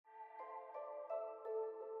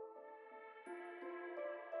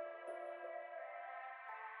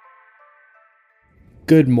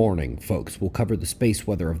Good morning, folks. We'll cover the space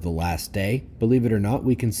weather of the last day. Believe it or not,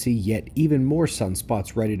 we can see yet even more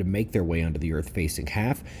sunspots ready to make their way onto the Earth-facing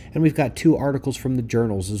half, and we've got two articles from the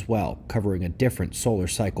journals as well, covering a different solar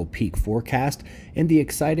cycle peak forecast and the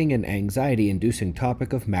exciting and anxiety-inducing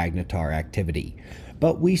topic of magnetar activity.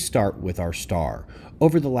 But we start with our star.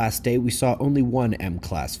 Over the last day, we saw only one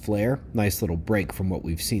M-class flare, nice little break from what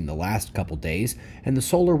we've seen the last couple days, and the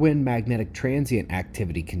solar wind magnetic transient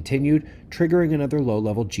activity continued, triggering another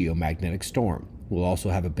low-level geomagnetic storm. We'll also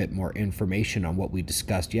have a bit more information on what we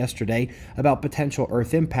discussed yesterday about potential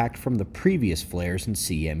Earth impact from the previous flares and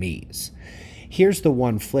CMEs. Here's the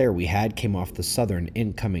one flare we had came off the southern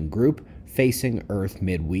incoming group, facing Earth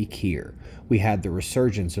midweek here. We had the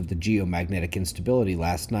resurgence of the geomagnetic instability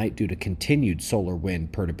last night due to continued solar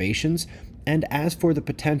wind perturbations, and as for the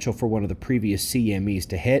potential for one of the previous CMEs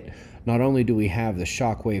to hit, not only do we have the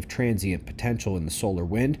shockwave transient potential in the solar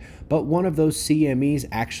wind, but one of those CMEs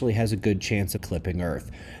actually has a good chance of clipping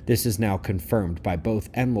Earth. This is now confirmed by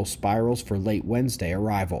both Enlil spirals for late Wednesday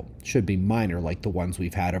arrival. Should be minor like the ones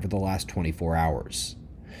we've had over the last 24 hours.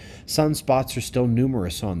 Sunspots are still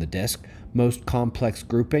numerous on the disk, most complex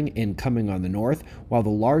grouping incoming on the north, while the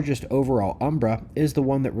largest overall umbra is the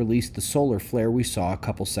one that released the solar flare we saw a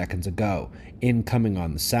couple seconds ago. Incoming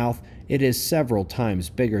on the south, it is several times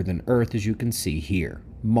bigger than Earth, as you can see here.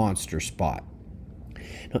 Monster spot.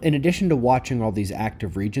 Now, in addition to watching all these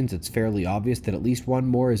active regions, it's fairly obvious that at least one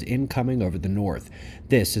more is incoming over the north.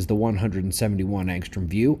 This is the 171 angstrom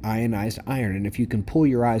view, ionized iron, and if you can pull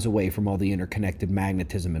your eyes away from all the interconnected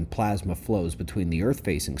magnetism and plasma flows between the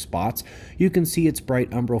Earth-facing spots, you can see its bright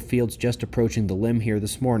umbral fields just approaching the limb here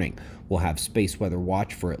this morning. We'll have space weather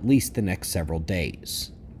watch for at least the next several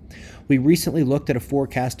days. We recently looked at a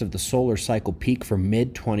forecast of the solar cycle peak for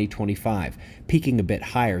mid-2025, peaking a bit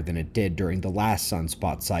higher than it did during the last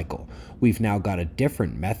sunspot cycle. We've now got a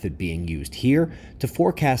different method being used here to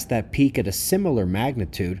forecast that peak at a similar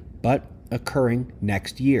magnitude, but occurring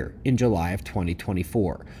next year, in July of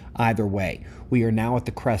 2024. Either way, we are now at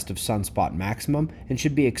the crest of sunspot maximum and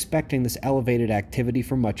should be expecting this elevated activity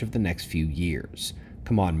for much of the next few years.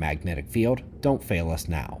 Come on, magnetic field, don't fail us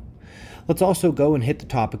now. Let's also go and hit the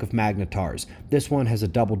topic of magnetars. This one has a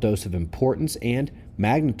double dose of importance, and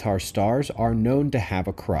magnetar stars are known to have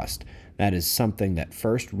a crust. That is something that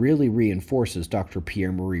first really reinforces Dr.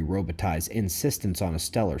 Pierre-Marie Robitaille's insistence on a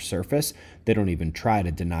stellar surface. They don't even try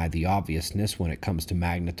to deny the obviousness when it comes to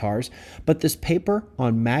magnetars. But this paper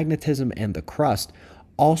on magnetism and the crust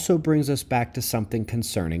also brings us back to something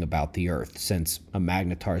concerning about the Earth, since a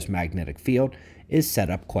magnetar's magnetic field is set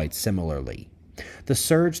up quite similarly. The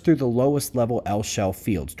surge through the lowest level L-shell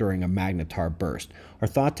fields during a magnetar burst are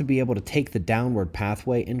thought to be able to take the downward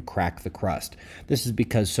pathway and crack the crust. This is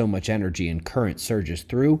because so much energy and current surges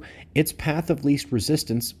through, its path of least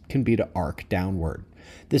resistance can be to arc downward.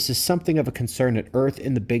 This is something of a concern at Earth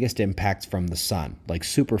in the biggest impacts from the sun, like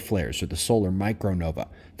super flares or the solar micronova.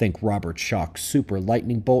 Think Robert Schoch's super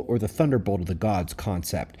lightning bolt or the thunderbolt of the gods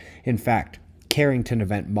concept. In fact, Carrington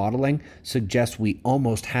event modeling suggests we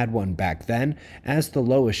almost had one back then, as the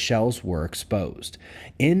lowest shells were exposed.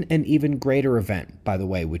 In an even greater event, by the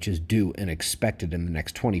way, which is due and expected in the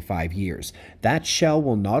next 25 years, that shell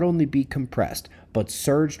will not only be compressed, but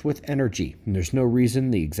surged with energy, and there's no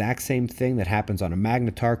reason the exact same thing that happens on a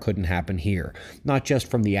magnetar couldn't happen here, not just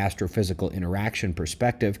from the astrophysical interaction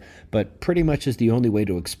perspective, but pretty much is the only way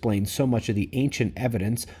to explain so much of the ancient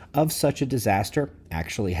evidence of such a disaster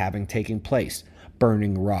actually having taken place.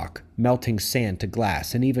 Burning rock, melting sand to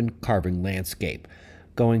glass, and even carving landscape.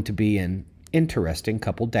 Going to be an interesting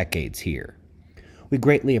couple decades here. We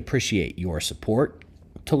greatly appreciate your support.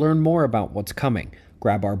 To learn more about what's coming,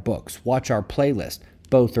 grab our books, watch our playlist.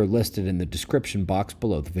 Both are listed in the description box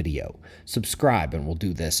below the video. Subscribe, and we'll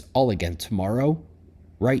do this all again tomorrow,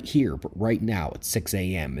 right here, but right now at 6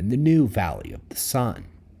 a.m. in the new Valley of the Sun.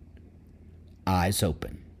 Eyes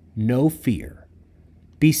open, no fear.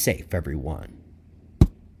 Be safe, everyone.